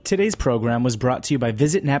Today's program was brought to you by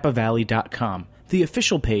VisitNapaValley.com, the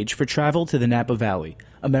official page for travel to the Napa Valley,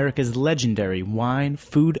 America's legendary wine,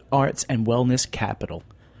 food, arts, and wellness capital.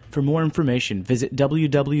 For more information, visit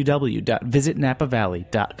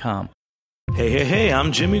www.visitnapavalley.com. Hey,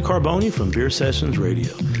 I'm Jimmy Carboni from Beer Sessions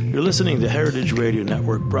Radio. You're listening to Heritage Radio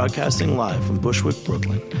Network, broadcasting live from Bushwick,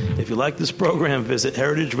 Brooklyn. If you like this program, visit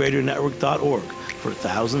heritageradionetwork.org for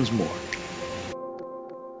thousands more.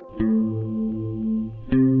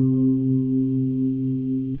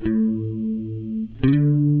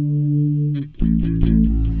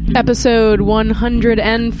 Episode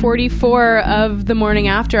 144 of The Morning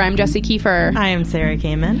After. I'm Jesse Kiefer. I am Sarah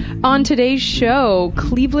Kamen. On today's show,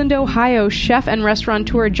 Cleveland, Ohio chef and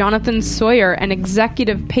restaurateur Jonathon Sawyer and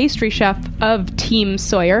executive pastry chef of Team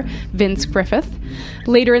Sawyer, Vince Griffith.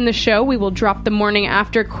 Later in the show, we will drop the Morning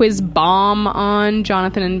After quiz bomb on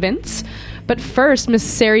Jonathon and Vince. But first, Miss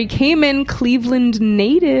Sarah Kamen, Cleveland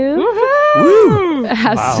native,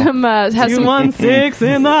 has some 216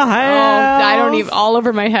 in the house. I don't even, all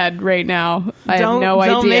over my head right now. I have no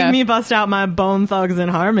idea. Don't make me bust out my Bone Thugs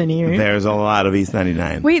and Harmony. There's a lot of East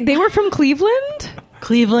 99. Wait, they were from Cleveland?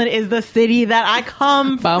 Cleveland is the city that I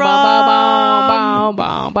come from.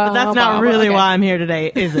 But that's not really why I'm here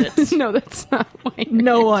today, is it? No, that's not why.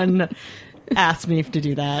 No one asked me to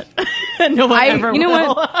do that. No one ever will. You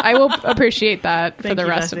know what? I will appreciate that for the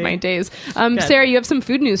rest of my days. Sarah, you have some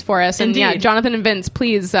food news for us. And yeah, Jonathon and Vince,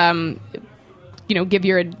 please, give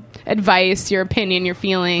your advice, your opinion, your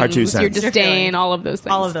feelings, our 2 cents. Your disdain, all of those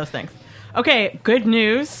things. All of those things. Okay, good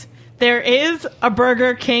news. There is a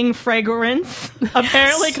Burger King fragrance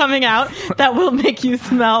apparently coming out that will make you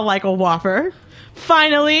smell like a Whopper.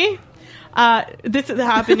 Finally. This is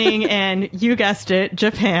happening in, you guessed it,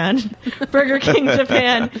 Japan. Burger King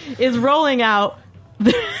Japan is rolling out,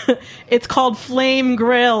 it's called Flame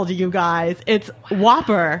Grilled, you guys. It's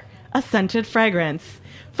Whopper, a scented fragrance.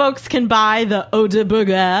 Folks can buy the Eau de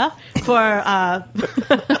Burger for hamburger.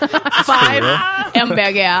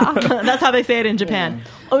 That's how they say it in Japan.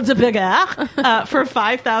 Eau de Burger for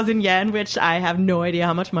 5,000 yen, which I have no idea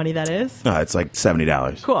how much money that is. It's like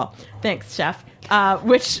 $70. Cool. Thanks, chef.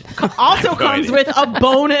 Which also comes with a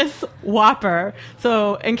bonus Whopper.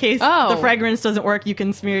 So in case the fragrance doesn't work, you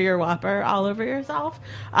can smear your Whopper all over yourself.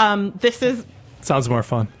 This is... Sounds more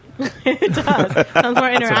fun. It does. Sounds more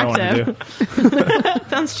interactive.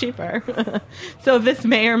 Sounds cheaper. So this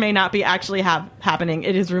may or may not be actually happening.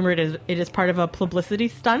 It is rumored it is part of a publicity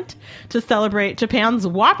stunt to celebrate Japan's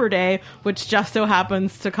Whopper Day, which just so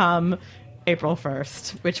happens to come April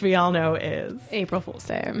 1st, which we all know is April Fool's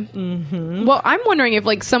Day. Mm-hmm. Well, I'm wondering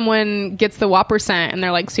if someone gets the Whopper scent and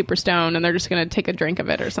they're super stoned and they're just going to take a drink of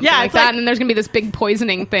it or something like that, and then there's going to be this big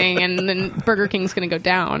poisoning thing, and then Burger King's going to go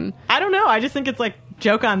down. I don't know. I just think it's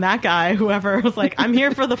joke on that guy, whoever was I'm here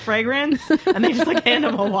for the fragrance, and they just hand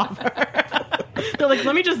him a Whopper. They're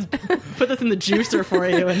let me just put this in the juicer for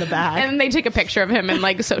you in the bag. And they take a picture of him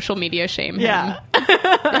and social media shame him. Yeah.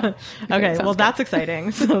 Okay, well, that's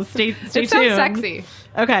exciting. So stay tuned. Sounds sexy.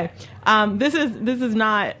 Okay. This is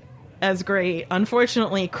not as great.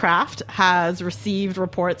 Unfortunately, Kraft has received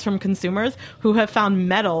reports from consumers who have found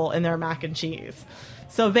metal in their mac and cheese.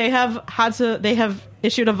 So they have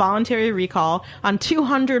issued a voluntary recall on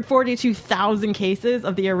 242,000 cases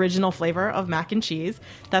of the original flavor of mac and cheese.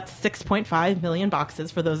 That's 6.5 million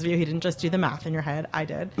boxes. For those of you who didn't just do the math in your head, I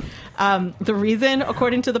did. The reason,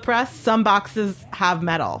 according to the press, some boxes have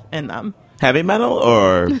metal in them. Heavy metal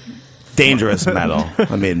or dangerous metal?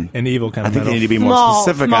 I mean, an evil kind of metal. I think you need to be more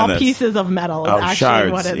specific on this. Small pieces of metal is actually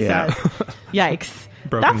shards, what it says. Yikes.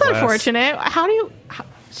 Broken That's glass. Unfortunate.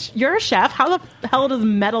 You're a chef. How the hell does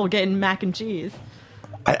metal get in mac and cheese?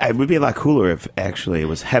 It would be a lot cooler if actually it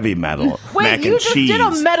was heavy metal. Wait, mac you and just cheese. did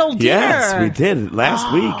a metal dinner. Yes, we did last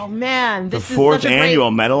week. Oh, man. The This fourth is such a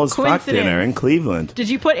annual great Metal as Fuck coincidence. dinner in Cleveland. Did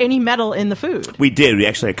you put any metal in the food? We did. We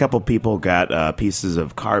actually, a couple people got pieces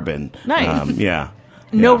of carbon. Nice. Yeah.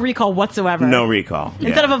 No recall whatsoever. No recall.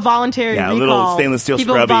 Instead of a voluntary recall, a little stainless steel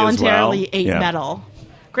people scrubby as well. voluntarily ate metal.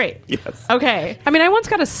 Great. Yes. Okay. I mean, I once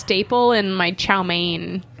got a staple in my chow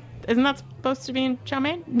mein. Isn't that supposed to be in chow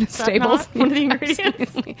mein? Staples? One of the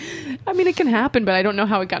ingredients? I mean, it can happen, but I don't know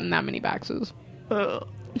how it got in that many boxes. I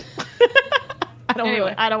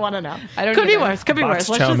don't want to know. I don't Could be either. worse. Could be Box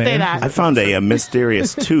worse. Let's chow just say mein. that. I found a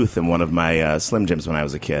mysterious tooth in one of my Slim Jims when I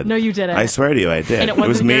was a kid. No, you didn't. I swear to you, I did. And it was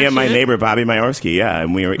wasn't me your and my tooth? neighbor, Bobby Mayorski,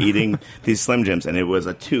 and we were eating these Slim Jims, and it was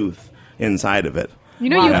a tooth inside of it. You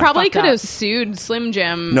know, Wow, you that's probably fucked could up. have sued Slim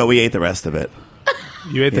Jim. No, we ate the rest of it.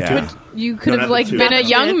 You ate the Yeah. tooth? You could have not the tooth. been a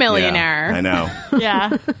young Yeah, millionaire. Yeah, I know.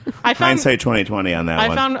 Yeah. I found Hindsight 2020 on that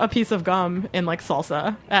one. a piece of gum in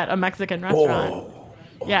salsa at a Mexican restaurant.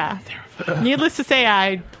 Yeah. Needless to say,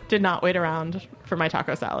 I did not wait around for my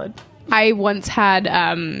taco salad. I once had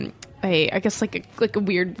I guess like a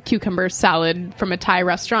weird cucumber salad from a Thai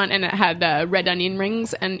restaurant, and it had red onion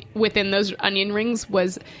rings, and within those onion rings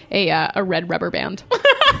was a red rubber band.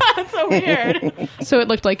 That's so weird. So it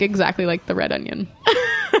looked like exactly like the red onion.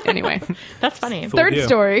 Anyway, that's funny. Third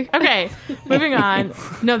story. Okay, moving on.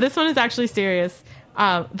 No, this one is actually serious.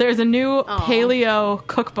 There's a new paleo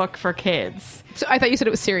cookbook for kids. So I thought you said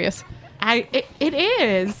it was serious. It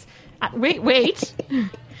is. Wait.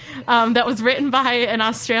 That was written by an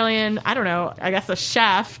Australian, I don't know, I guess a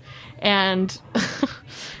chef, and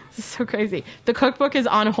this is so crazy. The cookbook is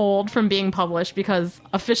on hold from being published because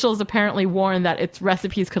officials apparently warned that its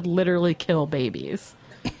recipes could literally kill babies.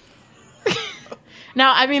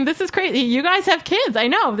 Now, I mean, this is crazy. You guys have kids. I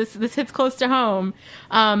know. This hits close to home.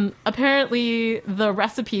 Apparently, the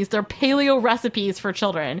recipes, they're paleo recipes for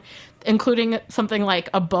children, including something like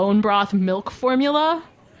a bone broth milk formula.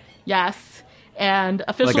 Yes. And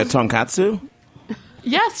officials... Like a tonkatsu?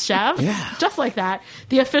 Yes, chef. Yeah. Just like that.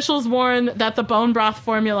 The officials warn that the bone broth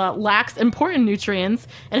formula lacks important nutrients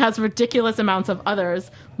and has ridiculous amounts of others,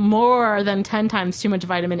 more than 10 times too much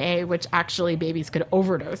vitamin A, which actually babies could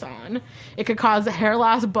overdose on. It could cause hair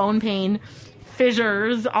loss, bone pain,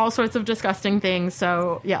 fissures, all sorts of disgusting things.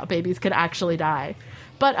 So, yeah, babies could actually die.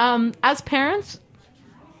 But as parents,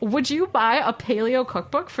 would you buy a paleo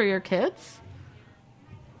cookbook for your kids?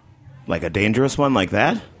 Like a dangerous one like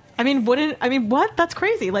that? I mean, what? That's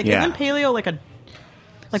crazy. Like, Yeah. Isn't paleo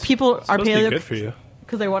like people are Supposed to be paleo good for you.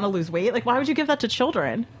 because they want to lose weight? Like, why would you give that to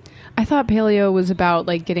children? I thought paleo was about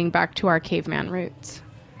like getting back to our caveman roots.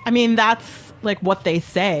 I mean, that's like what they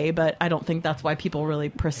say, but I don't think that's why people really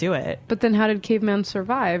pursue it. But then how did cavemen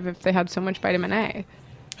survive if they had so much vitamin A?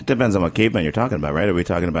 It depends on what caveman you're talking about, right? Are we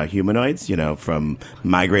talking about humanoids, from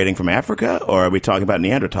migrating from Africa, or are we talking about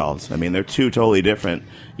Neanderthals? I mean, they're two totally different,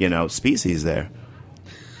 species there.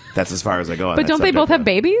 That's as far as I go on But that don't they subject, both have though.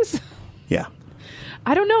 babies? Yeah.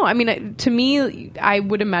 I don't know. I mean, to me, I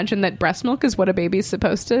would imagine that breast milk is what a baby's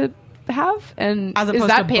supposed to have. And As opposed is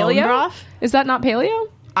that to bone paleo? broth? Is that not paleo?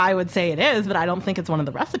 I would say it is, but I don't think it's one of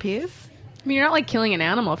the recipes. I mean, you're not like killing an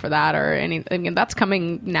animal for that or anything. I mean, that's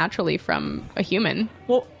coming naturally from a human.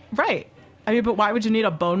 Well, right. I mean, but why would you need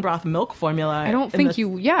a bone broth milk formula? I don't think you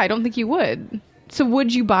would. So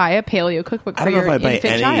would you buy a paleo cookbook for I don't know your if I buy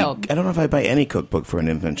infant any. child? I don't know if I buy any cookbook for an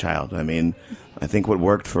infant child. I mean, I think what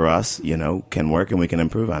worked for us, can work, and we can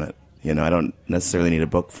improve on it. I don't necessarily need a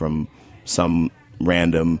book from some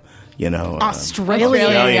random,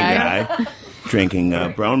 Australian guy drinking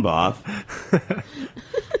brown broth.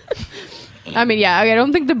 I mean, yeah, I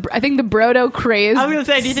don't think I think the Brodo craze. I was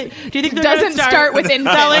going to say, do you think they're doesn't gonna start with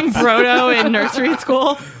infants. selling Brodo in nursery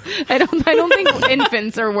school? I don't think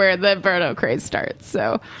infants are where the Brodo craze starts.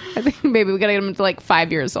 So I think maybe we got to get them to like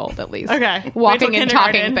 5 years old at least. Okay. Walking Wait till and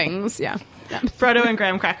talking kindergarten. things. Yeah. Brodo and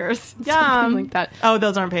graham crackers. Something like that. Oh,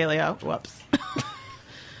 those aren't paleo. Whoops.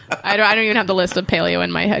 I don't even have the list of paleo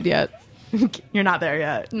in my head yet. You're not there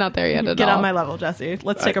yet. Not there yet at Get all. on my level, Jesse.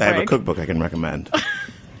 Let's take a I have a break. cookbook I can recommend.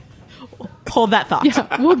 Hold that thought.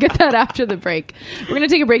 Yeah, we'll get that after the break. We're going to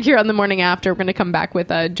take a break here on the morning after. We're going to come back with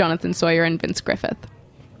Jonathon Sawyer and Vince Griffith.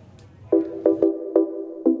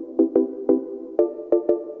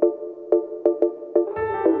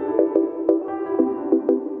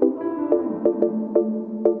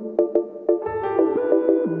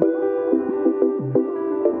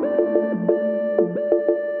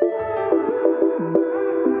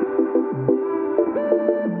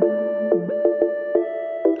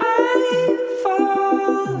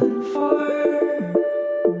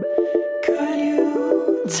 Could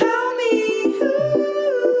you tell me who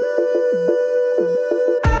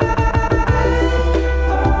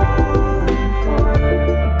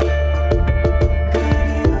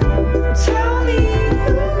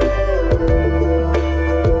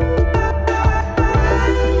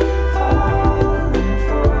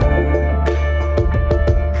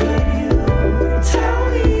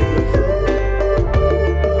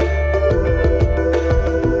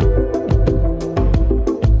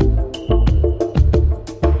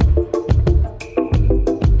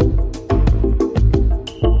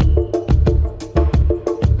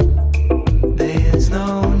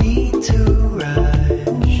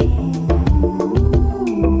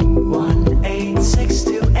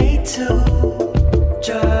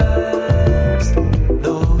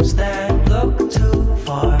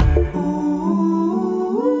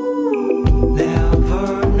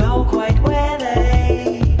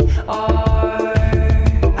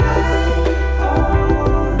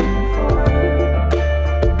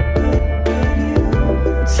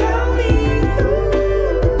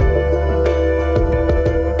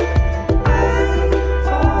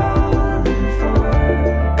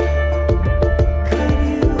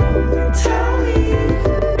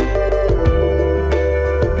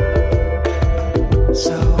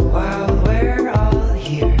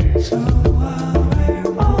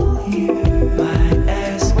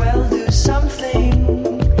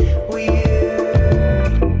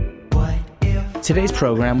Today's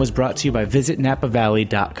program was brought to you by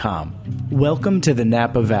VisitNapaValley.com. Welcome to the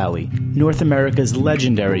Napa Valley, North America's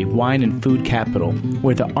legendary wine and food capital,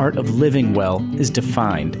 where the art of living well is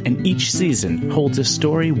defined and each season holds a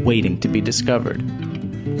story waiting to be discovered.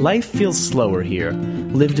 Life feels slower here,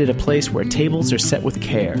 lived at a place where tables are set with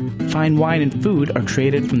care, fine wine and food are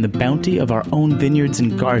created from the bounty of our own vineyards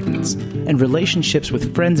and gardens, and relationships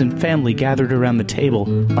with friends and family gathered around the table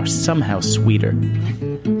are somehow sweeter.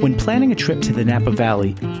 When planning a trip to the Napa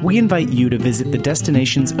Valley, we invite you to visit the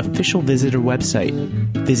destination's official visitor website,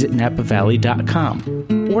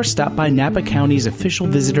 visitnapavalley.com, or stop by Napa County's official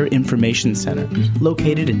visitor information center,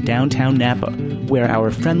 located in downtown Napa, where our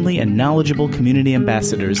friendly and knowledgeable community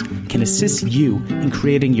ambassadors can assist you in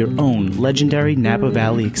creating your own legendary Napa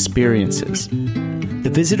Valley experiences. The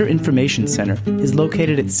Visitor Information Center is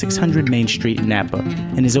located at 600 Main Street in Napa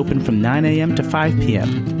and is open from 9 a.m. to 5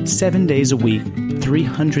 p.m., 7 days a week,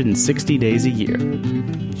 360 days a year.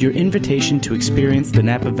 Your invitation to experience the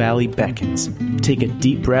Napa Valley beckons. Take a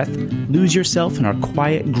deep breath, lose yourself in our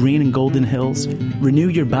quiet green and golden hills, renew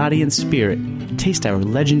your body and spirit, taste our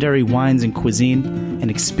legendary wines and cuisine, and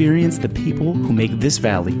experience the people who make this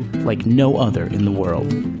valley like no other in the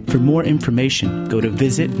world. For more information, go to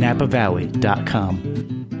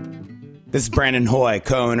visitnapavalley.com. This is Brandon Hoy,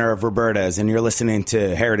 co-owner of Roberta's, and you're listening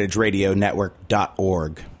to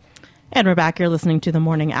heritageradionetwork.org. And we're back. You're listening to The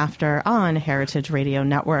Morning After on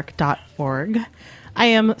heritageradionetwork.org. I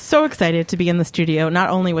am so excited to be in the studio, not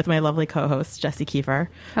only with my lovely co-host, Jesse Kiefer,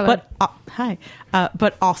 but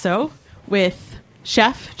also with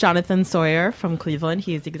Chef Jonathon Sawyer from Cleveland.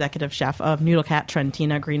 He is the executive chef of Noodle Cat,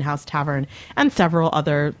 Trentina, Greenhouse Tavern, and several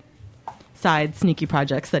other side sneaky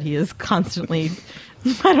projects that he is constantly,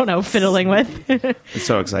 fiddling with. I'm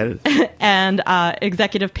so excited. And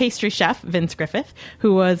executive pastry chef Vince Griffith,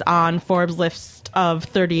 who was on Forbes' list of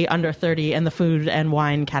 30 under 30 in the food and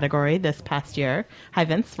wine category this past year. Hi,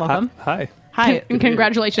 Vince. Welcome. Hi. Hi. And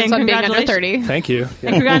congratulations on being under 30. Thank you.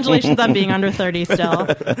 And congratulations on being under 30 still.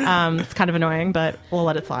 It's kind of annoying, but we'll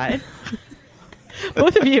let it slide.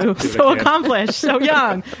 Both of you, so accomplished, so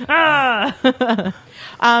young.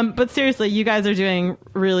 But seriously, you guys are doing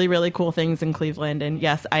really, really cool things in Cleveland. And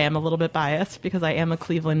yes, I am a little bit biased because I am a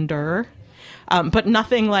Clevelander. But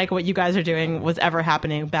nothing like what you guys are doing was ever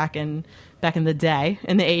happening back in the day,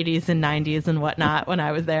 in the 80s and 90s and whatnot when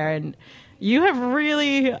I was there. And you have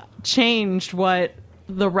really changed what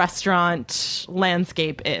the restaurant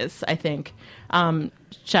landscape is, I think.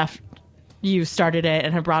 Chef, you started it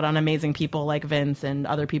and have brought on amazing people like Vince and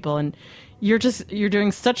other people, and you're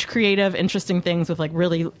doing such creative, interesting things with like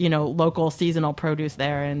really, local seasonal produce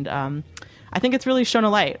there. And I think it's really shown a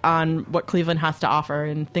light on what Cleveland has to offer,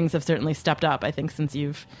 and things have certainly stepped up, I think, since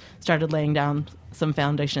you've started laying down some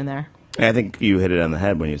foundation there. I think you hit it on the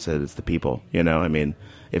head when you said it's the people.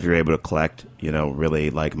 If you're able to collect, really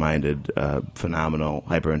like-minded, phenomenal,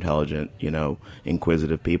 hyper-intelligent,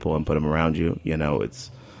 inquisitive people and put them around you, it's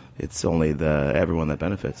only everyone that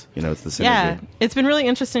benefits. It's the synergy. Yeah, it's been really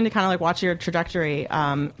interesting to kind of like watch your trajectory.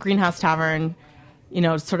 Greenhouse Tavern,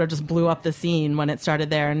 sort of just blew up the scene when it started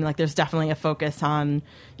there, and like there's definitely a focus on,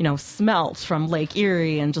 smelt from Lake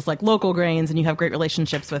Erie and just like local grains, and you have great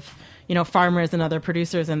relationships with, farmers and other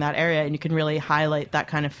producers in that area, and you can really highlight that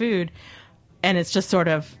kind of food. And it's just sort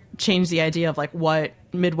of changed the idea of like what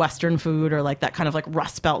Midwestern food or like that kind of like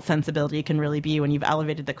Rust Belt sensibility can really be when you've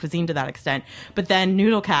elevated the cuisine to that extent. But then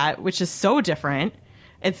Noodle Cat, which is so different,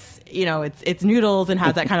 it's noodles and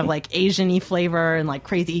has that kind of like Asian-y flavor and like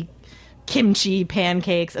crazy kimchi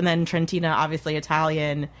pancakes, and then Trentina, obviously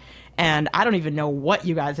Italian. And I don't even know what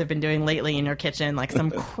you guys have been doing lately in your kitchen, like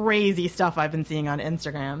some crazy stuff I've been seeing on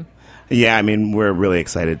Instagram. Yeah, we're really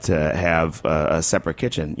excited to have a separate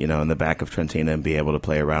kitchen, in the back of Trentina, and be able to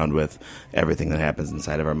play around with everything that happens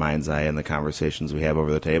inside of our mind's eye and the conversations we have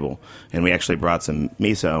over the table. And we actually brought some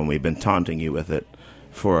miso, and we've been taunting you with it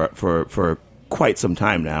for quite some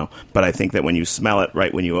time now. But I think that when you smell it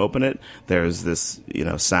right when you open it, there's this,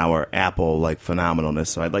 sour apple like phenomenalness.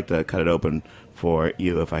 So I'd like to cut it open for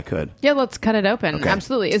you if I could. Yeah, let's cut it open. Okay.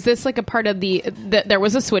 Absolutely. Is this like a part of there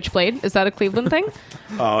was a switchblade? Is that a Cleveland thing?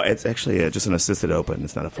 Oh, it's actually just an assisted open.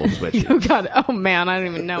 It's not a full switch. Oh, God. Oh, man. I don't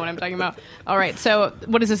even know what I'm talking about. All right. So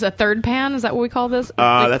what is this, a third pan? Is that what we call this?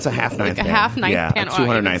 That's a half-ninth pan. A half-ninth pan. Yeah, a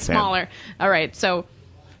 200-ninth pan. Smaller. All right. So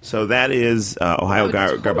that is Ohio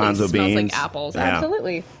garbanzo beans. Smells like apples. Yeah.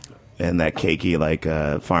 Absolutely. And that cakey, like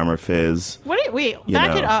farmer fizz. Wait,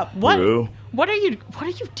 back it up. What? Brew. What are you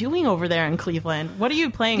doing over there in Cleveland? What are you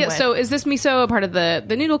playing with? So is this miso a part of the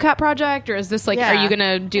Noodle Cat project, or is this like, Yeah. are you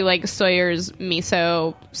gonna do like Sawyer's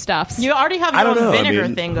miso stuffs? You already have I your don't own know. I vinegar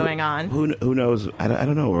mean, thing going on. Who knows? I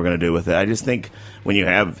don't know what we're going to do with it. I just think when you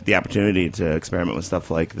have the opportunity to experiment with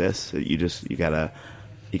stuff like this, you gotta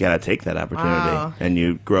take that opportunity, Wow. and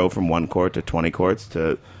you grow from 1 quart to 20 quarts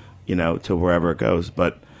to wherever it goes.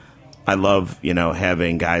 But I love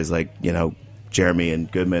having guys like Jeremy and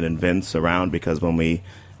Goodman and Vince around, because when we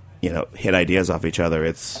hit ideas off each other,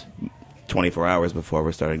 it's 24 hours before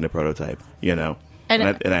we're starting to prototype. And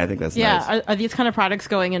I think that's nice. Are these kind of products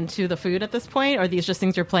going into the food at this point, or are these just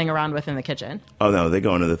things you're playing around with in the kitchen? Oh, no, they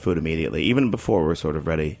go into the food immediately, even before we're sort of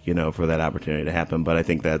ready, for that opportunity to happen. But I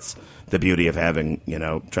think that's the beauty of having,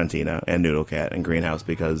 Trentina and Noodle Cat and Greenhouse,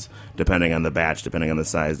 because depending on the batch, depending on the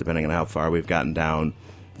size, depending on how far we've gotten down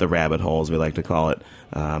the rabbit holes, we like to call it,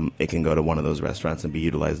 it can go to one of those restaurants and be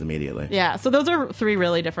utilized immediately. Yeah, so those are 3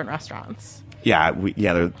 really different restaurants. Yeah,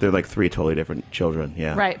 they're like 3 totally different children,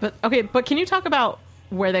 yeah. Right, but can you talk about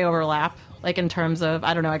where they overlap, like in terms of,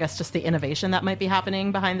 I don't know, I guess just the innovation that might be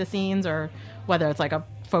happening behind the scenes, or whether it's like a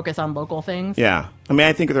focus on local things? Yeah, I mean,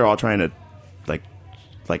 I think they're all trying to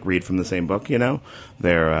like read from the same book.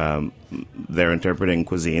 They're interpreting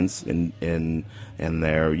cuisines and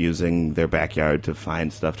they're using their backyard to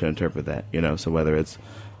find stuff to interpret that. So whether it's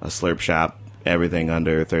a slurp shop, everything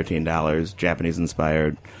under $13, Japanese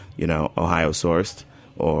inspired, Ohio sourced,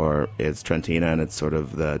 or it's Trentina and it's sort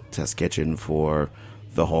of the test kitchen for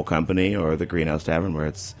the whole company, or the Greenhouse Tavern where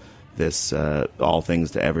it's this all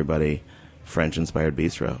things to everybody French inspired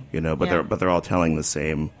bistro. But they're all telling the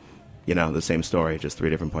same story, just 3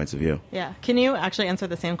 different points of view. Yeah. Can you actually answer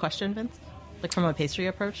the same question, Vince? Like from a pastry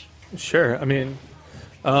approach? Sure. I mean,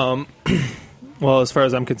 well, as far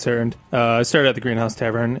as I'm concerned, I started at the Greenhouse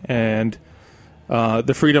Tavern, and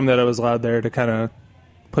the freedom that I was allowed there to kind of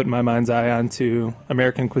put my mind's eye onto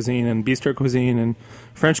American cuisine and bistro cuisine and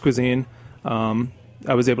French cuisine,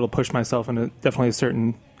 I was able to push myself in definitely a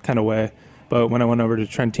certain kind of way. But when I went over to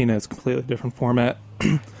Trentina, it's a completely different format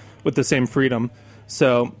with the same freedom.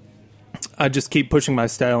 So I just keep pushing my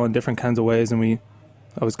style in different kinds of ways, and we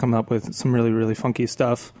always come up with some really, really funky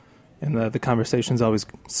stuff. And the conversations always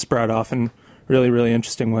sprout off in really, really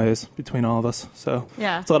interesting ways between all of us. So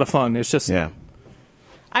Yeah. it's a lot of fun. It's just... Yeah.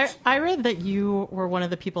 I read that you were one of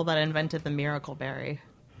the people that invented the miracle berry.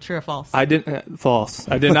 True or false? False.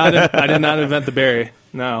 I did not. I did not invent the berry.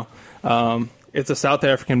 No, it's a South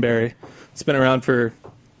African berry. It's been around for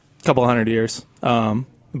a couple 100 years.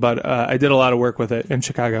 But I did a lot of work with it in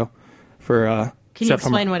Chicago. For Can you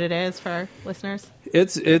explain what it is for our listeners?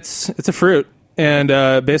 It's a fruit, and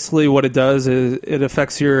basically what it does is it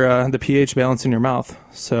affects your the pH balance in your mouth.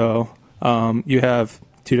 So you have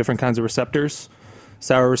 2 different kinds of receptors: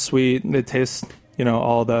 sour, sweet. They taste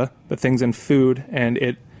all the things in food, and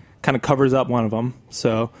it kind of covers up one of them.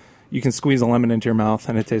 So you can squeeze a lemon into your mouth,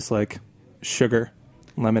 and it tastes like sugar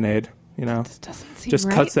lemonade. This doesn't seem just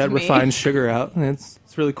right cuts that to me. refined sugar out, and it's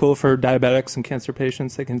really cool for diabetics and cancer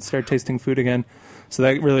patients. They can start tasting food again. So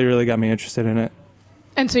that really, really got me interested in it.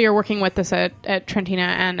 And so you're working with this at Trentina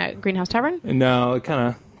and at Greenhouse Tavern? And now it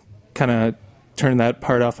kind of turned that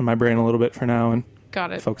part off in my brain a little bit for now, and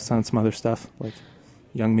Got it. focus on some other stuff like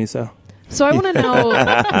young miso. So I want to know.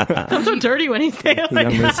 Sounds so dirty when you say it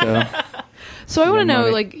like Young that. miso. So I want to know,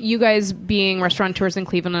 money. like, you guys being restaurateurs in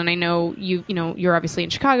Cleveland, and I know you're obviously in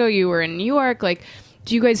Chicago. You were in New York. Like,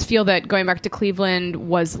 do you guys feel that going back to Cleveland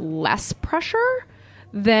was less pressure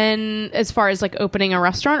than as far as like opening a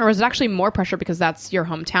restaurant, or is it actually more pressure because that's your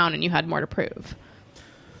hometown and you had more to prove?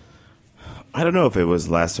 I don't know if it was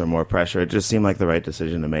less or more pressure. It just seemed like the right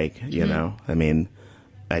decision to make. I mean,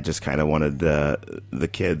 I just kind of wanted the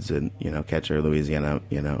kids and Catcher, Louisiana,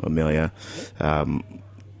 Amelia,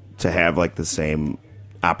 to have like the same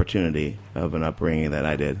opportunity of an upbringing that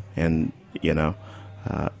I did, and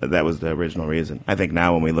that was the original reason. I think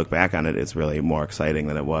now when we look back on it, it's really more exciting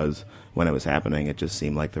than it was when it was happening. It just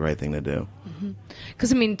seemed like the right thing to do.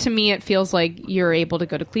 Because, I mean, to me, it feels like you're able to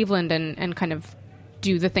go to Cleveland and kind of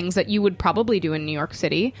do the things that you would probably do in New York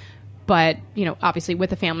City, but obviously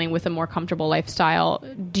with a family, with a more comfortable lifestyle.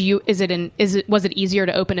 Was it easier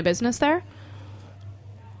to open a business there?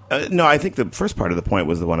 No, I think the first part of the point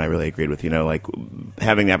was the one I really agreed with. Like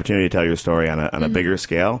having the opportunity to tell your story on a bigger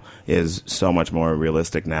scale is so much more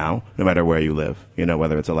realistic now, no matter where you live.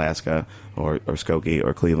 Whether it's Alaska or Skokie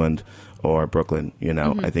or Cleveland or Brooklyn.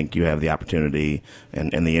 I think you have the opportunity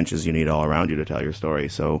and the inches you need all around you to tell your story.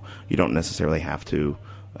 So you don't necessarily have to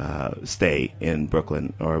stay in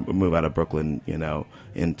Brooklyn or move out of Brooklyn,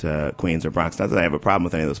 into Queens or Bronx. Not that I have a problem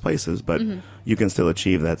with any of those places, but you can still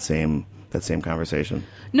achieve that same that same conversation.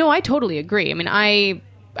 No, I totally agree. I mean, I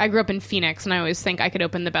grew up in Phoenix, and I always think I could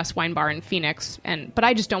open the best wine bar in Phoenix, but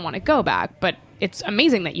I just don't want to go back. But it's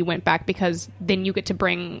amazing that you went back, because then you get to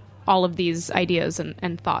bring all of these ideas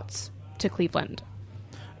and thoughts to Cleveland.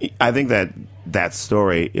 I think that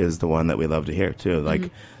story is the one that we love to hear too. Like,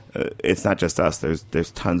 it's not just us.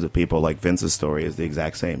 There's tons of people. Like Vince's story is the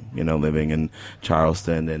exact same. You know, living in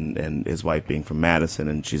Charleston and his wife being from Madison,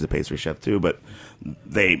 and she's a pastry chef too. But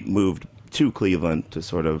they moved to Cleveland to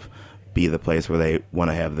sort of be the place where they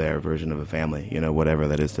want to have their version of a family, you know, whatever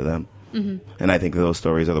that is to them. And I think those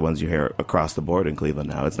stories are the ones you hear across the board in Cleveland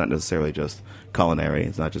now. It's not necessarily just culinary.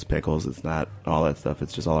 It's not just pickles. It's not all that stuff.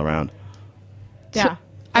 It's just all around. Yeah. So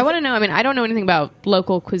I want to know, I mean, I don't know anything about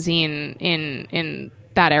local cuisine in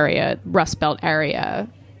that area, Rust Belt area.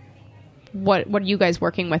 What are you guys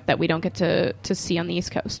working with that we don't get to see on the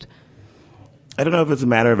East Coast? I don't know if it's a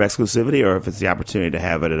matter of exclusivity or if it's the opportunity to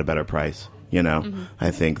have it at a better price. You know,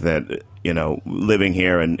 I think that, you know, living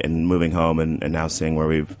here and moving home and now seeing where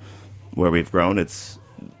we've grown, it's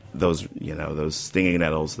those, you know, those stinging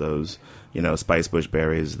nettles, those, you know, spice bush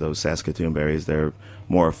berries, those Saskatoon berries, they're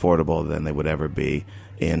more affordable than they would ever be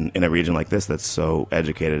in a region like this that's so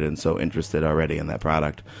educated and so interested already in that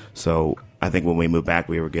product. So I think when we moved back,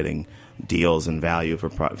 we were getting deals and value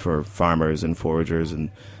for farmers and foragers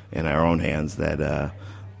and in our own hands that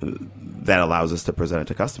allows us to present it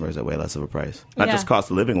to customers at way less of a price. Not just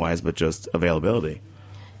cost of living wise, but just availability.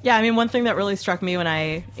 Yeah, I mean, one thing that really struck me when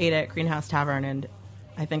I ate at Greenhouse Tavern, and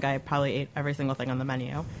I think I probably ate every single thing on the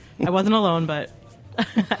menu. I wasn't alone, but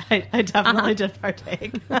I definitely did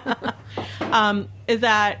partake. Is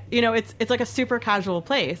that, you know, it's like a super casual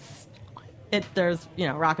place. There's, you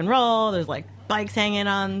know, rock and roll. There's like bikes hanging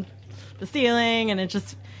on the ceiling, and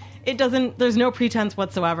there's no pretense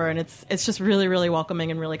whatsoever, and it's just really, really welcoming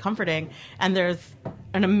and really comforting. And there's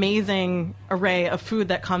an amazing array of food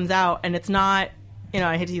that comes out, and it's not, you know,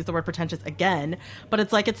 I hate to use the word pretentious again, but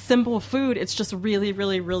it's like, it's simple food. It's just really,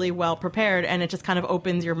 really, really well prepared, and it just kind of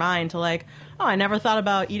opens your mind to like, oh, I never thought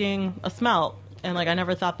about eating a smelt, and like, I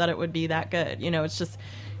never thought that it would be that good. You know,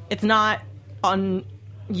 it's not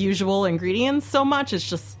unusual ingredients so much. It's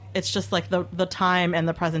just like the time and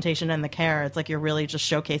the presentation and the care. It's like you're really just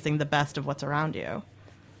showcasing the best of what's around you.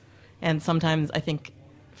 And sometimes I think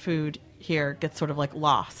food here gets sort of like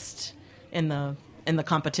lost in the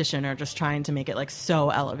competition, or just trying to make it like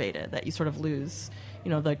so elevated that you sort of lose, you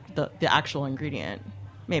know, the actual ingredient.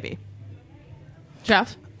 Maybe.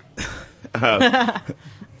 Jeff?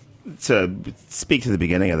 To speak to the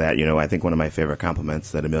beginning of that, you know, I think one of my favorite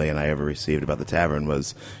compliments that Amelia and I ever received about the tavern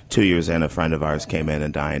was 2 years in, a friend of ours came in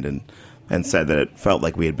and dined and said that it felt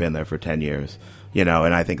like we had been there for 10 years. You know,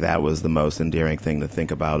 and I think that was the most endearing thing to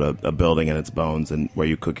think about, a building in its bones and where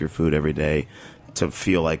you cook your food every day, to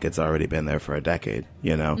feel like it's already been there for a decade,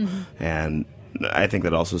 you know? And I think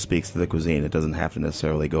that also speaks to the cuisine. It doesn't have to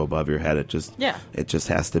necessarily go above your head. It just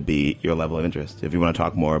has to be your level of interest. If you want to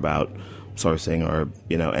talk more about sourcing or,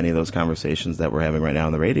 you know, any of those conversations that we're having right now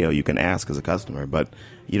on the radio, you can ask as a customer, but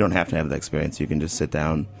you don't have to have the experience. You can just sit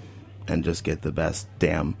down and just get the best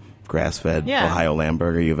damn grass-fed Ohio lamb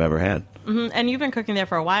burger you've ever had. And you've been cooking there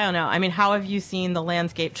for a while now. I mean, how have you seen the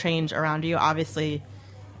landscape change around you? Obviously,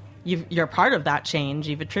 you're part of that change.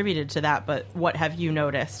 You've attributed to that, but what have you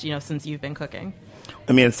noticed, you know, since you've been cooking?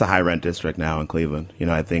 I mean, it's the high rent district now in Cleveland. You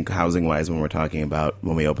know, I think housing wise, when we're talking about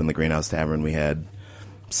when we opened the Greenhouse Tavern, we had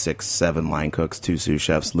 6-7 line cooks, 2 sous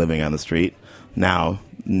chefs living on the street. Now,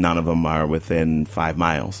 none of them are within 5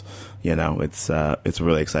 miles. You know, it's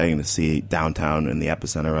really exciting to see downtown in the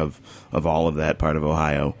epicenter of all of that part of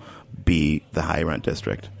Ohio be the high rent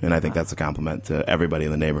district, and I think that's a compliment to everybody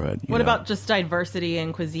in the neighborhood. What about just diversity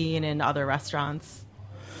in cuisine and other restaurants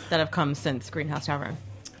that have come since Greenhouse Tavern?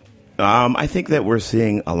 I think that we're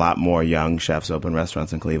seeing a lot more young chefs open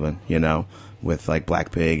restaurants in Cleveland, you know, with like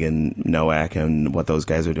Black Pig and Noack and what those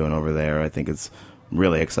guys are doing over there. I think it's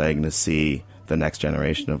really exciting to see the next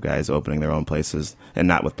generation of guys opening their own places, and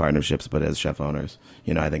not with partnerships, but as chef owners.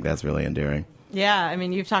 You know, I think that's really endearing. Yeah, I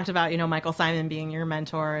mean, you've talked about, you know, Michael Simon being your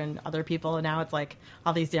mentor and other people, and now it's like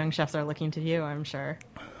all these young chefs are looking to you, I'm sure.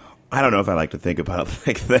 I don't know if I like to think about it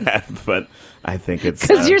like that, but I think it's...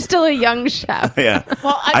 Because you're still a young chef. Yeah.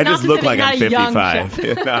 Well, I just look like I'm 55.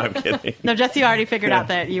 55. No, I'm kidding. No, Jesse already figured out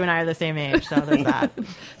that you and I are the same age, so there's that.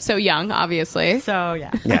 So young, obviously. So,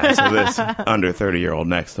 yeah. Yeah, so this under 30-year-old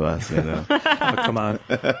next to us, you know. Oh, come on.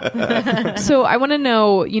 So I want to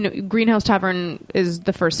know, you know, Greenhouse Tavern is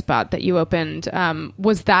the first spot that you opened.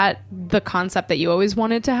 Was that the concept that you always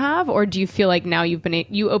wanted to have, or do you feel like now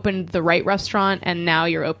you opened the right restaurant and now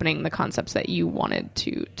you're opening the concepts that you wanted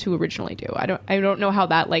to originally do? I don't know how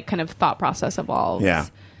that like kind of thought process evolves. Yeah,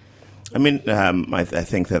 I mean, I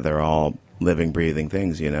think that they're all living, breathing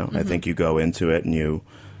things. I think you go into it and you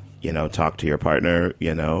talk to your partner.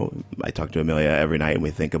 I talk to Amelia every night, and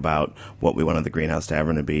we think about what we wanted the Greenhouse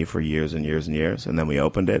Tavern to be for years and years and years. And then we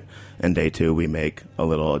opened it, and day 2, we make a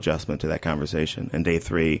little adjustment to that conversation. And day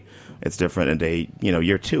 3, it's different. And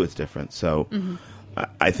year 2, it's different. So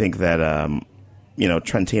I think that,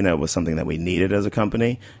 Trentina was something that we needed as a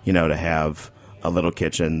company, to have a little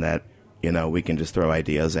kitchen that, we can just throw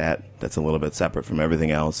ideas at that's a little bit separate from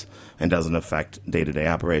everything else and doesn't affect day-to-day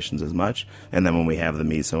operations as much. And then when we have the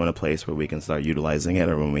miso in a place where we can start utilizing it,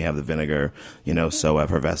 or when we have the vinegar, so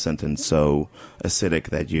effervescent and so acidic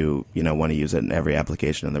that you want to use it in every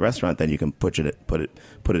application in the restaurant, then you can put it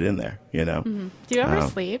in there, Do you ever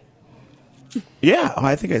sleep? Yeah.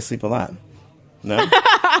 I think I sleep a lot. No?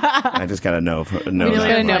 I just got to know. Just got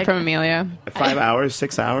to know from Amelia. 5 hours,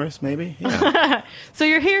 6 hours, maybe? Yeah. So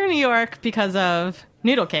you're here in New York because of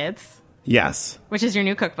Noodle Kids. Yes. Which is your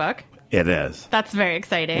new cookbook. It is. That's very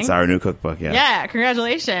exciting. It's our new cookbook, yeah. Yeah,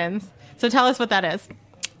 congratulations. So tell us what that is.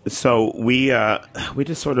 So we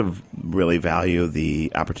just sort of really value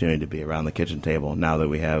the opportunity to be around the kitchen table now that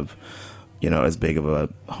we have, as big of a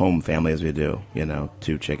home family as we do.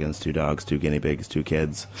 2 chickens, 2 dogs, 2 guinea pigs, 2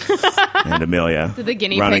 kids, and Amelia Did the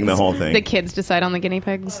guinea running pigs, the whole thing. The kids decide on the guinea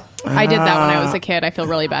pigs? I did that when I was a kid. I feel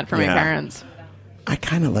really bad for my parents. I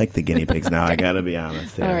kind of like the guinea pigs now, I got to be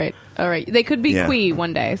honest. Yeah. All right. They could be Quee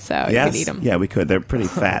one day, so you could eat them. Yeah, we could. They're pretty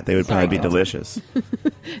fat. They would probably be delicious.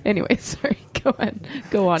 Anyway, sorry. Go on.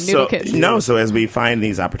 Noodle Kids. No, so as we find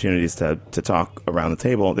these opportunities to talk around the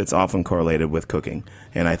table, it's often correlated with cooking.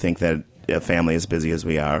 And I think that a family as busy as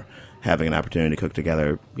we are, having an opportunity to cook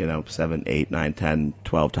together, 7, 8, 9, 10,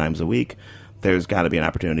 12 times a week, there's got to be an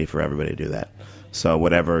opportunity for everybody to do that. So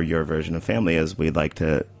whatever your version of family is, we'd like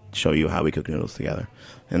to show you how we cook noodles together.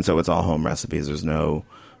 And so it's all home recipes. There's no,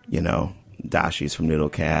 dashis from Noodle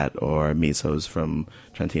Cat or misos from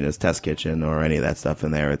Trentina's Test Kitchen or any of that stuff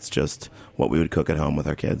in there. It's just what we would cook at home with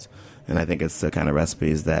our kids. And I think it's the kind of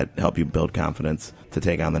recipes that help you build confidence to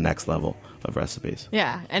take on the next level of recipes.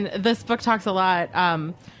 Yeah, and this book talks a lot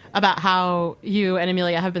about how you and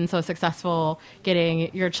Amelia have been so successful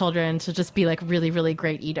getting your children to just be like really, really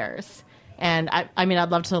great eaters. And I mean, I'd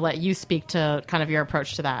love to let you speak to kind of your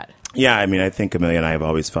approach to that. Yeah, I mean, I think Amelia and I have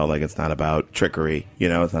always felt like it's not about trickery.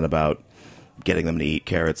 It's not about getting them to eat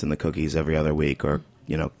carrots in the cookies every other week or,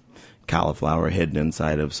 cauliflower hidden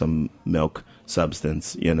inside of some milk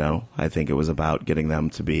substance. I think it was about getting them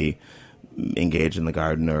to be engaged in the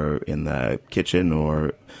garden or in the kitchen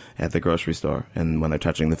or at the grocery store. And when they're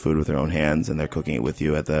touching the food with their own hands and they're cooking it with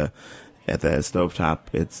you at the stovetop,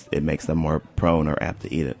 it makes them more prone or apt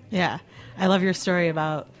to eat it. Yeah. I love your story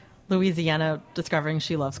about Louisiana discovering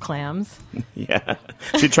she loves clams. Yeah.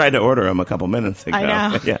 She tried to order them a couple minutes ago. I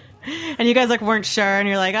know. Yeah. And you guys weren't sure, and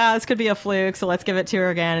you're like, this could be a fluke, so let's give it to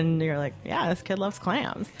her again. And you're like, yeah, this kid loves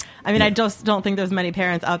clams. I mean, I just don't think there's many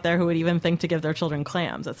parents out there who would even think to give their children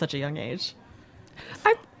clams at such a young age.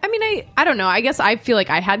 I don't know. I guess I feel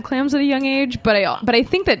like I had clams at a young age, but I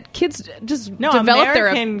think that kids just develop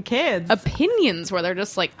American kids opinions where they're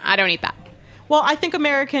just like, I don't eat that. Well, I think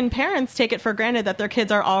American parents take it for granted that their kids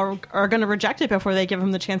are going to reject it before they give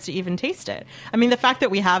them the chance to even taste it. I mean, the fact that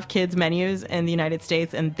we have kids menus in the United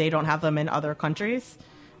States and they don't have them in other countries,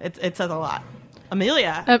 it says a lot.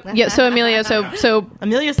 Amelia. So Amelia, so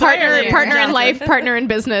Amelia's partner in life, partner in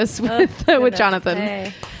business with Jonathan.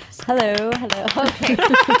 Hey. Hello. Okay.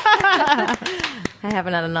 I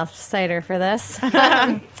haven't had enough cider for this.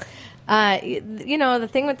 The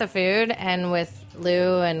thing with the food and with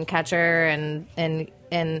Lou and Catcher and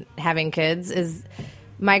having kids is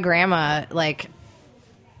my grandma,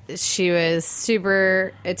 she was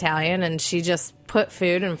super Italian and she just put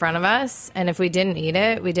food in front of us. And if we didn't eat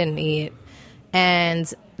it, we didn't eat.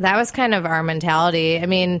 And that was kind of our mentality. I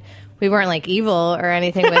mean, we weren't evil or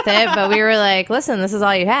anything with it, but we were like, listen, this is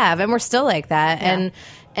all you have. And we're still like that. Yeah.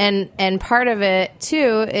 And part of it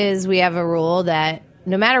too is we have a rule that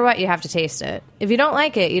no matter what, you have to taste it. If you don't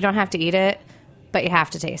like it, you don't have to eat it, but you have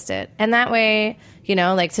to taste it. And that way,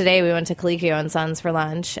 today we went to Colicchio and Sons for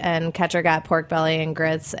lunch, and Catcher got pork belly and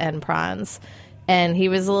grits and prawns. And he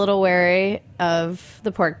was a little wary of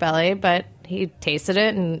the pork belly, but he tasted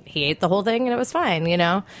it and he ate the whole thing and it was fine,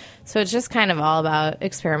 So it's just kind of all about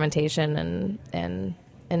experimentation and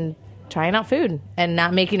trying out food and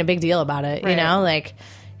not making a big deal about it, right.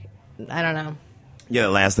 I don't know. Yeah, the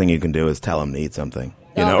last thing you can do is tell them to eat something.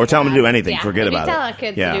 You know, Oh or my tell them to God. do anything. Yeah. Forget If you about tell it.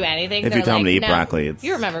 kids Yeah. to do anything, if they're you tell them to like, eat no. broccoli, it's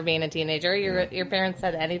You remember being a teenager. Your parents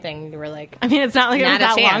said anything. You were like, I mean, it's not like it was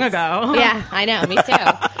not a that long chance. ago. Yeah, I know. Me too.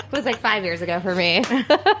 It was like 5 years ago for me.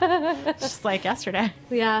 Just like yesterday.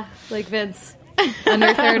 Yeah, like Vince.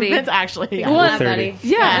 Under 30. It's actually. Yeah. Well, 30. buddy.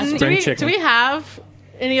 Yeah. And do Spring we, chicken. do we have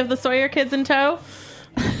any of the Sawyer kids in tow?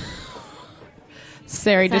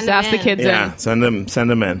 Sari Send just them asked the in. kids yeah. Send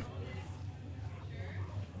them in.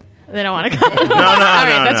 They don't want to come. No, All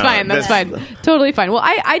right, that's no. fine. That's fine. Totally fine. Well,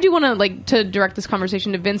 I do want to to direct this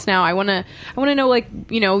conversation to Vince now. I want to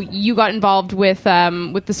know you got involved with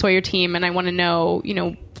the Sawyer team, and I want to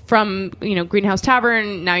know from Greenhouse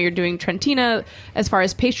Tavern. Now you're doing Trentina. As far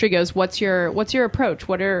as pastry goes, what's your approach?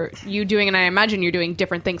 What are you doing? And I imagine you're doing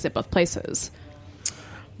different things at both places.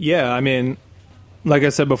 Yeah, I mean, like I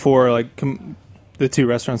said before, the two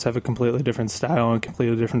restaurants have a completely different style and a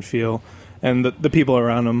completely different feel, and the people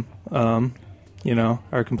around them,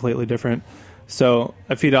 are completely different. So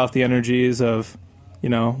I feed off the energies of,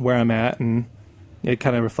 where I'm at, and it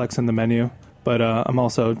kind of reflects in the menu. But I'm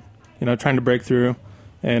also, trying to break through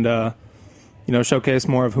and, showcase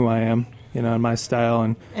more of who I am, and my style,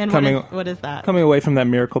 and what is that? coming away from that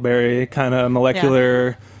Miracle Berry kind of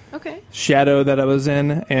molecular Okay. shadow that I was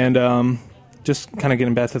in, and just kind of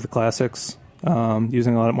getting back to the classics,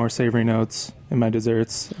 using a lot more savory notes in my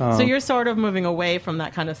desserts. So you're sort of moving away from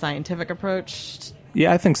that kind of scientific approach.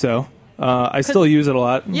 Yeah, I think so. I still use it a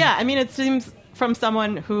lot. Yeah, I mean, it seems from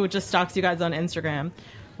someone who just stalks you guys on Instagram,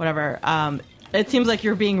 whatever, it seems like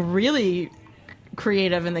you're being really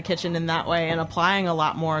creative in the kitchen in that way and applying a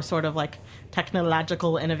lot more sort of like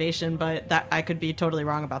technological innovation, but that I could be totally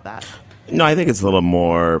wrong about that. No, I think it's a little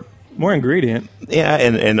more. More ingredient. Yeah,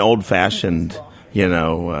 and old-fashioned,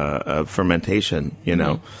 fermentation,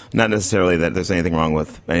 Not necessarily that there's anything wrong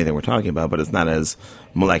with anything we're talking about, but it's not as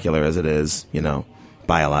molecular as it is,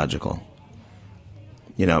 biological.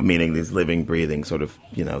 Meaning these living, breathing sort of,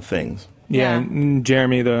 things. Yeah, Yeah. and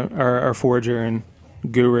Jeremy, our forager and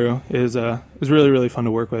guru, is really, really fun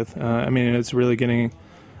to work with. I mean, it's really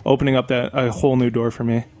opening up a whole new door for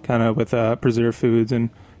me, kind of with preserved foods and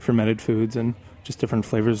fermented foods and just different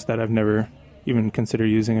flavors that I've never even considered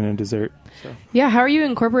using in a dessert. So. Yeah. How are you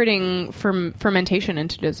incorporating fermentation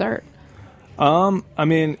into dessert? I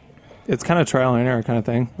mean, it's kind of trial and error kind of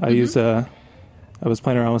thing. I use I was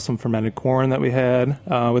playing around with some fermented corn that we had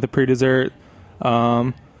with a pre-dessert.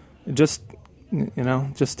 Just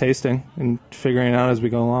tasting and figuring it out as we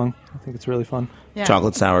go along. I think it's really fun. Yeah.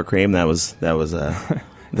 Chocolate sour cream, that was the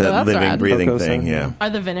that's living, rad. breathing Cocoa thing, sour, yeah. Are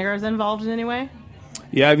the vinegars involved in any way?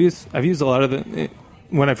 Yeah, I've used a lot of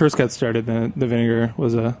when I first got started, the vinegar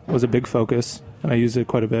was a big focus, and I used it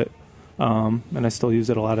quite a bit. And I still use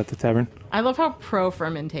it a lot at the tavern. I love how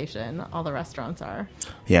pro-fermentation all the restaurants are.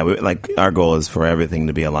 Yeah, our goal is for everything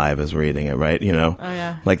to be alive as we're eating it, right? Oh,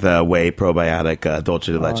 yeah. Like the whey probiotic dulce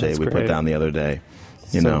de leche that's we put great. down the other day.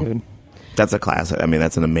 Good. That's a classic. I mean,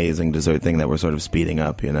 that's an amazing dessert thing that we're sort of speeding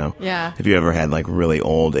up, Yeah. If you ever had really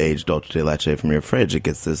old aged dulce de leche from your fridge, it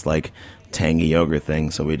gets this tangy yogurt thing,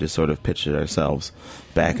 so we just sort of pitched it ourselves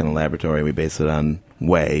back in the laboratory. We based it on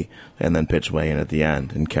whey and then pitched whey in at the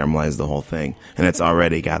end and caramelized the whole thing. And it's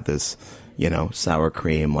already got this, sour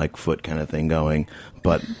cream foot kind of thing going,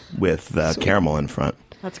 but with the caramel in front.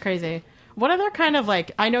 That's crazy. What other kind of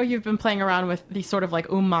I know you've been playing around with these sort of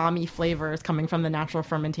umami flavors coming from the natural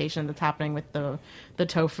fermentation that's happening with the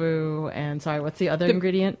tofu and what's the other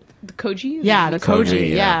ingredient? The koji? Yeah, the koji. koji,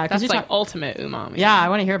 yeah. Yeah, 'cause That's you ultimate umami. yeah, I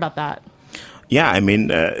want to hear about that. Yeah, I mean,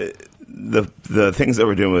 the things that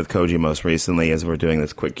we're doing with koji most recently is we're doing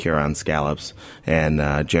this quick cure on scallops,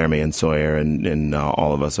 and Jeremy and Sawyer and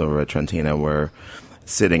all of us over at Trentina were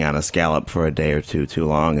sitting on a scallop for a day or two too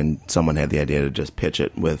long, and someone had the idea to just pitch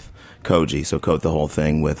it with koji, so coat the whole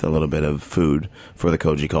thing with a little bit of food for the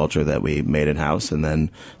koji culture that we made in-house, and then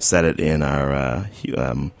set it in our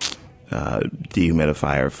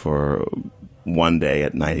dehumidifier for 1 day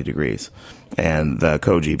at 90 degrees. And the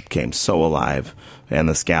koji became so alive, and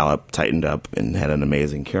the scallop tightened up and had an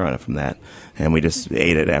amazing cure on it from that. And we just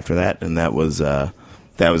ate it after that, and that was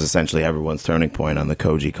essentially everyone's turning point on the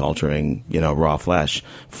koji culturing, raw flesh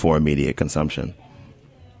for immediate consumption.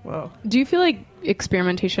 Whoa. Do you feel like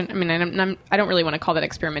experimentation? I mean, I don't really want to call that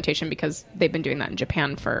experimentation because they've been doing that in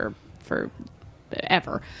Japan for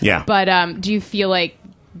ever. Yeah. But do you feel like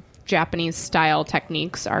Japanese style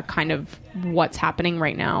techniques are kind of what's happening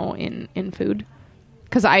right now in food?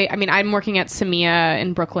 Because I'm working at Samiya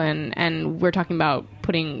in Brooklyn, and we're talking about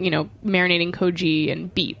putting, marinating koji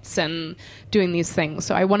and beets and doing these things.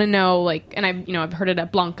 So I want to know, and I've heard it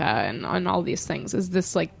at Blanca and all these things. Is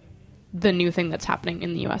this the new thing that's happening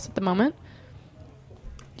in the U.S. at the moment?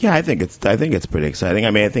 Yeah, I think it's pretty exciting.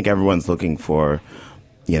 I mean, I think everyone's looking for,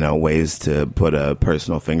 ways to put a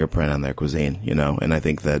personal fingerprint on their cuisine, and I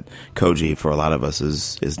think that koji for a lot of us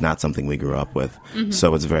is not something we grew up with. Mm-hmm.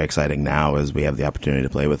 So it's very exciting now as we have the opportunity to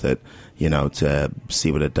play with it, to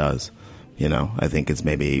see what it does. I think it's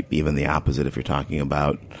maybe even the opposite if you're talking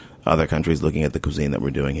about other countries looking at the cuisine that we're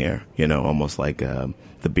doing here, almost like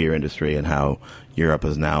the beer industry and how Europe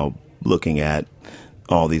is now looking at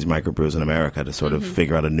all these microbrews in America to sort of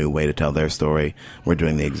figure out a new way to tell their story. We're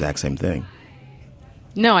doing the exact same thing.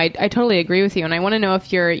 No, I totally agree with you, and I want to know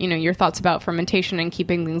if your thoughts about fermentation and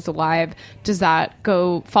keeping things alive, does that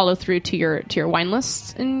follow through to your wine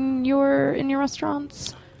lists in your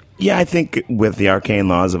restaurants? Yeah, I think with the arcane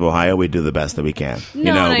laws of Ohio, we do the best that we can.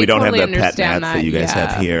 No, we don't totally have the pet nats that you guys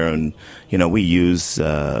yeah. have here, and we use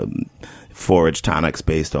forage tonics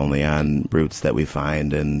based only on roots that we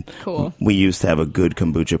find, and cool. We used to have a good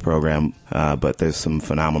kombucha program, but there's some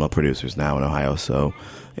phenomenal producers now in Ohio, so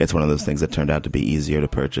it's one of those things that turned out to be easier to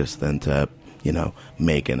purchase than to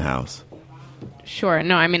make in house. Sure.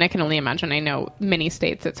 No, I mean I can only imagine. I know many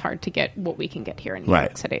states it's hard to get what we can get here in New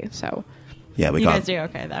York City. So yeah, you guys do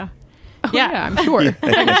okay though. Oh, yeah, I'm sure. I'm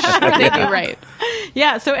sure they do right.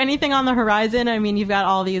 Yeah. So anything on the horizon? I mean, you've got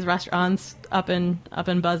all these restaurants up and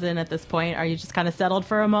buzzing at this point. Are you just kind of settled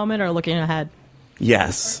for a moment, or looking ahead?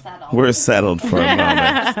 Yes, we're settled for a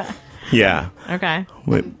moment. Yeah. Okay.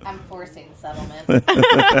 I'm forcing settlement.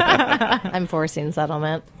 I'm forcing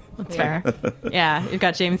settlement. That's fair. Yeah, you've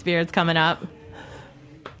got James Beard's coming up.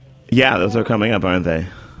 Yeah, those are coming up, aren't they?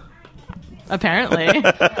 Apparently.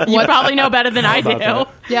 You probably know better than I do. that?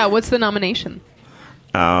 Yeah, what's the nomination?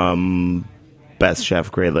 Best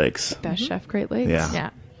Chef Great Lakes. Best Chef Great Lakes? Yeah.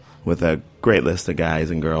 With a great list of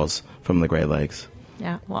guys and girls from the Great Lakes.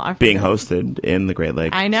 Yeah. Well, being hosted in the Great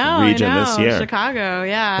Lakes region this year. Chicago,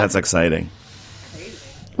 yeah. That's exciting.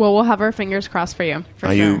 Well, we'll have our fingers crossed for you.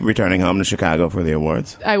 Are you returning home to Chicago for the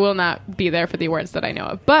awards? I will not be there for the awards that I know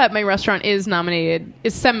of, but my restaurant is nominated,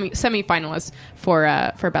 is semi-finalist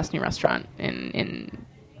for Best New Restaurant in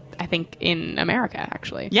I think in America,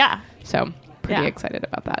 actually. Yeah. So pretty excited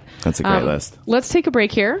about that. That's a great list. Let's take a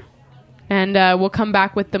break here, and we'll come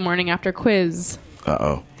back with the morning after quiz.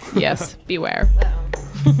 Uh-oh. Yes, beware.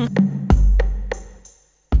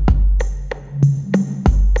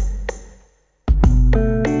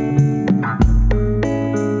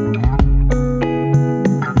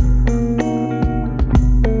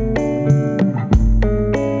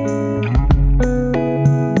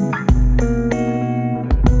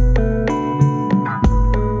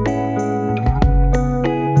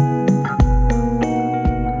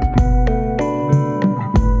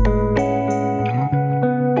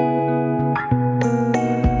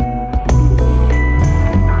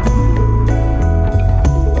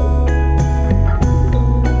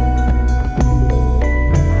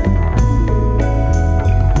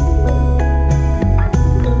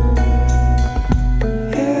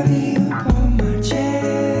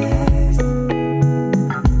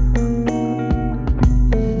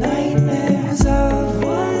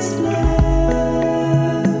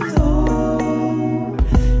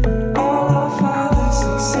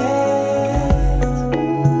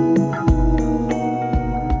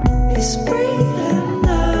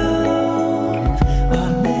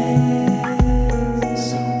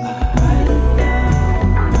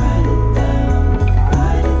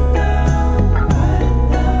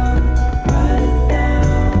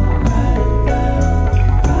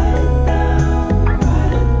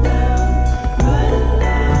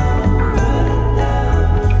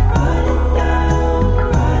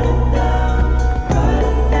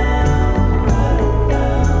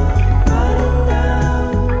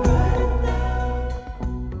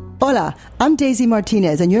 Hola, I'm Daisy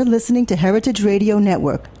Martinez, and you're listening to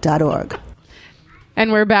heritageradionetwork.org.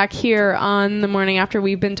 And we're back here on the morning after.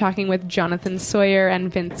 We've been talking with Jonathon Sawyer and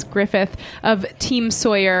Vince Griffith of Team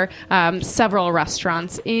Sawyer, several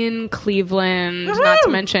restaurants in Cleveland, not to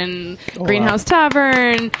mention Greenhouse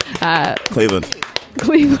Tavern. Cleveland,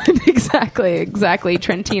 exactly.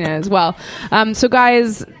 Trentina as well. So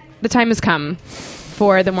guys, the time has come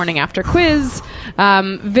for the morning after quiz.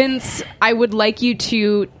 Vince, I would like you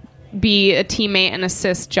to be a teammate and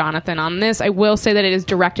assist Jonathon on this. I will say that it is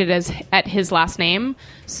directed at his last name,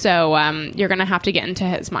 so you're going to have to get into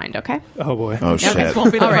his mind, okay? Oh, boy. Oh, shit. This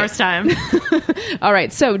won't be the first time. All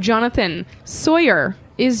right, so Jonathon, Sawyer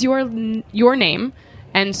is your name,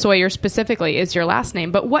 and Sawyer specifically is your last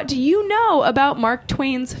name. But what do you know about Mark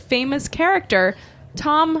Twain's famous character,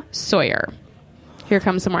 Tom Sawyer? Here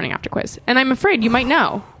comes the morning after quiz. And I'm afraid you might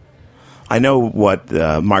know. I know what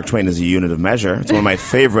Mark Twain is a unit of measure. It's one of my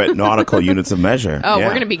favorite nautical units of measure. Oh, Yeah.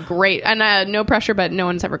 we're going to be great. And no pressure, but no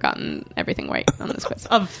one's ever gotten everything right on this quiz.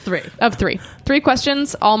 Of 3. Of 3. 3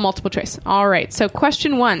 questions, all multiple choice. All right. So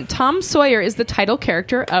question 1. Tom Sawyer is the title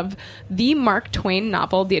character of the Mark Twain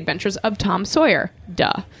novel, The Adventures of Tom Sawyer.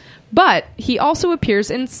 Duh. But he also appears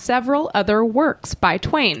in several other works by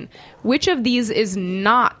Twain. Which of these is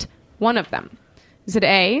not one of them? Is it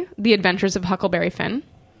A, The Adventures of Huckleberry Finn?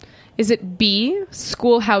 Is it B,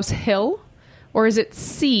 Schoolhouse Hill? Or is it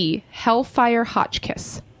C, Hellfire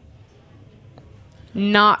Hotchkiss?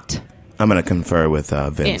 Not. I'm going to confer with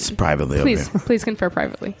Vince in. privately over here. Please confer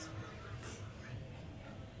privately.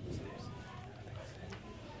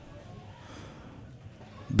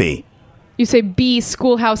 B. You say B,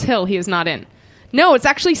 Schoolhouse Hill. He is not in. No, it's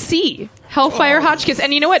actually C, Hellfire Hotchkiss.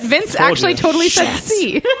 And you know what? Vince actually totally said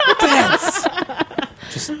C.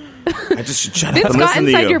 I just should shut Vince up and got listen to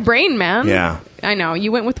inside you. your brain, man. Yeah. I know.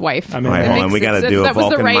 You went with wife. I mean, All right, It hold on. makes We got to sense. do a That was the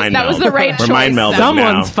Vulcan right- mind that was meld. the right We're mind choice. melding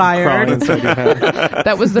Someone's now. fired. Crawling inside your head.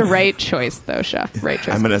 That was the right choice, though, Chef. Right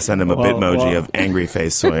choice. I'm going to send him a Well, Bitmoji well. of angry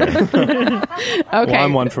face Sawyer. Okay. Well,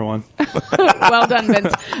 I'm 1 for 1. Well done,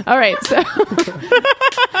 Vince. All right, so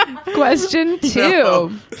question 2. All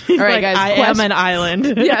right, guys. I am an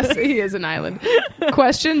island. Yes, he is an island.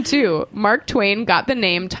 Question 2. Mark Twain got the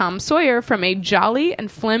name Tom Sawyer from a jolly and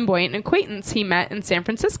flamboyant acquaintance he met in San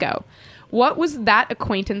Francisco. What was that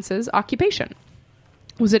acquaintance's occupation?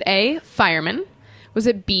 Was it A, fireman? Was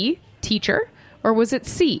it B, teacher? Or was it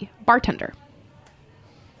C, bartender?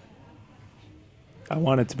 I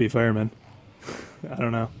want it to be fireman. I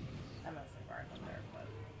don't know.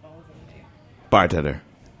 Bartender.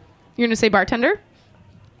 You're going to say bartender?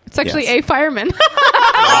 It's actually Yes. A, fireman.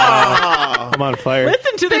 I'm on fire.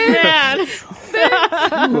 Listen to this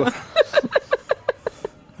man.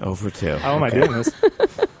 0 for 2. How am I doing this?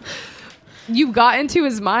 You got into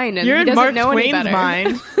his mind, and You're he in doesn't Mark know any Twain's better.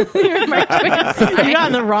 mind. You're in Mark Twain's You mind. got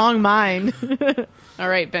in the wrong mind. All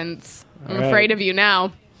right, Vince. I'm All right. afraid of you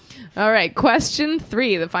now. All right, question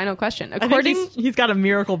 3, the final question. I think According, he's got a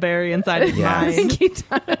miracle berry inside his Yes. I mind. think he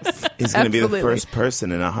does. He's going to be the Absolutely. first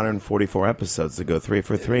person in 144 episodes to go 3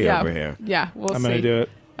 for 3 Yeah, over here. yeah, we'll I'm see. going to do it.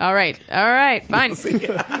 All right, fine.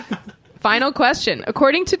 Final question.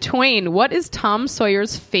 According to Twain, what is Tom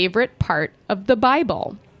Sawyer's favorite part of the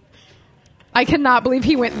Bible? I cannot believe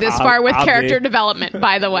he went this far with I'll character be. development,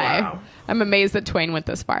 by the way. I'm amazed that Twain went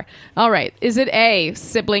this far. All right. Is it A,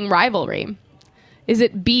 sibling rivalry? Is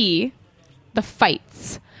it B, the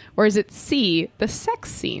fights? Or is it C, the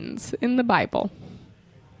sex scenes in the Bible?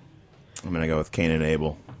 I'm going to go with Cain and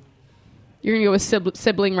Abel. You're going to go with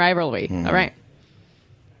sibling rivalry. Mm-hmm. All right.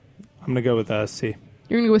 I'm going to go with C.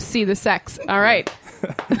 You're going to go with C, the sex. All right.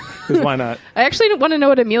 Because why not? I actually want to know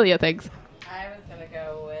what Amelia thinks. I was going to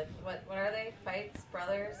go with, what are they? Fights,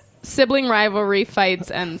 brothers? Sibling rivalry,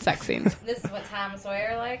 fights, and sex scenes. This is what Tom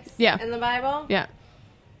Sawyer likes Yeah. in the Bible? Yeah.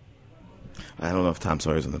 I don't know if Tom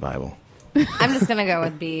Sawyer's in the Bible. I'm just going to go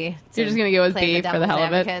with B. You're just going to go with play B for the hell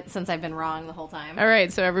of it. advocate, since I've been wrong the whole time. All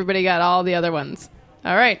right, so everybody got all the other ones.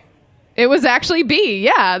 All right. It was actually B.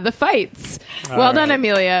 Yeah, the fights. Well done,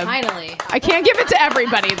 Amelia. Finally. I can't give it to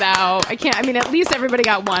everybody, though. I can't. I mean, at least everybody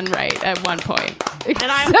got one right at one point. And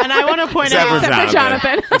I want to point Except for out, Except for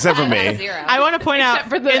Jonathan. Except for me. 0. I want to point out Except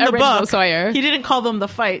for the in the original book, Sawyer. he didn't call them the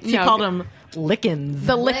fights. He No. called them lickins.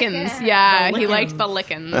 The lickens. Lickens. Yeah, The he lickens. liked the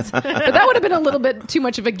lickens. But that would have been a little bit too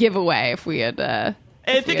much of a giveaway if we had...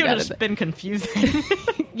 I think it would added have that. been confusing.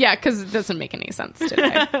 Yeah, because it doesn't make any sense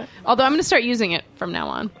today. Although I'm going to start using it from now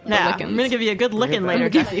on. The Yeah, lickens. I'm going to give you a good licking later,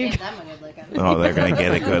 Jesse. Give them a good licking. Oh, they're going to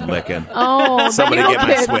get a good licking. Oh, the Somebody noodle get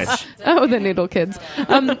my kids. Switch. Oh, the noodle kids.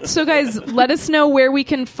 So, guys, let us know where we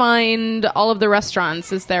can find all of the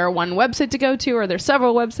restaurants. Is there one website to go to? Or are there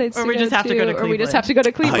several websites Or to we go just have to go to Or we just Cleveland. have to go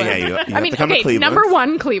to Cleveland. yeah, you have I mean, to come to okay, Cleveland. number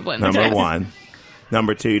 1, Cleveland. Number Yes. 1.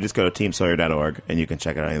 Number 2, you just go to teamsawyer.org and you can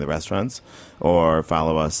check out any of the restaurants or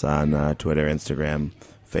follow us on Twitter, Instagram,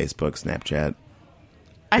 Facebook, Snapchat.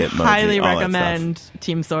 I Bitmoji, highly all that recommend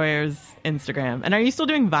Team Sawyer's Instagram. And are you still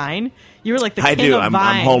doing Vine? You were like the I king do. of I'm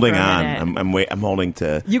Vine holding for a on. minute. I'm holding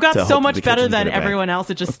to. You got to so hope much the better kitchens than get it back. everyone else.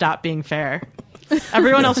 It just stopped being fair.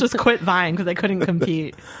 Everyone else just quit Vine because they couldn't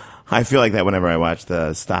compete. I feel like that whenever I watch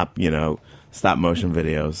the stop motion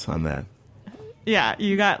videos on that. Yeah,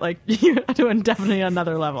 you got like you're doing definitely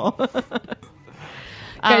another level.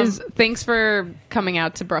 Guys, thanks for coming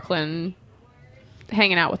out to Brooklyn,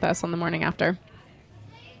 hanging out with us on the morning after.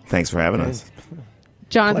 Thanks for having us.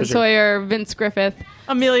 Jonathan Pleasure. Sawyer, Vince Griffith,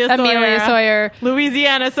 Amelia Sawyer,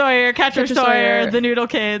 Louisiana Sawyer, Catcher Catcher Sawyer, Sawyer, the Noodle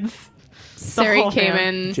Kids, Sari whole fam.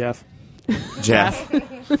 Kamen. Jeff. Jeff.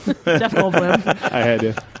 Jeff Goldblum. I had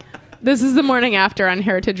to. This is The Morning After on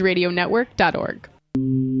heritageradionetwork.org.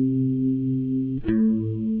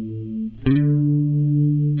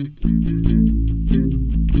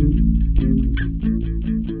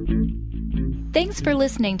 Thanks for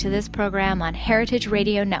listening to this program on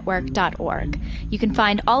heritageradionetwork.org. You can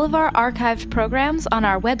find all of our archived programs on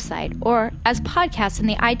our website or as podcasts in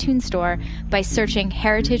the iTunes Store by searching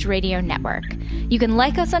Heritage Radio Network. You can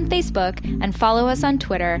like us on Facebook and follow us on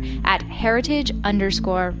Twitter at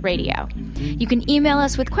heritage_radio. You can email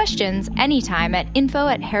us with questions anytime at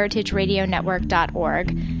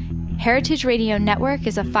info@heritageradionetwork.org. Heritage Radio Network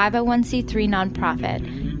is a 501c3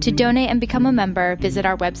 nonprofit. To donate and become a member, visit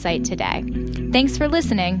our website today. Thanks for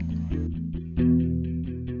listening.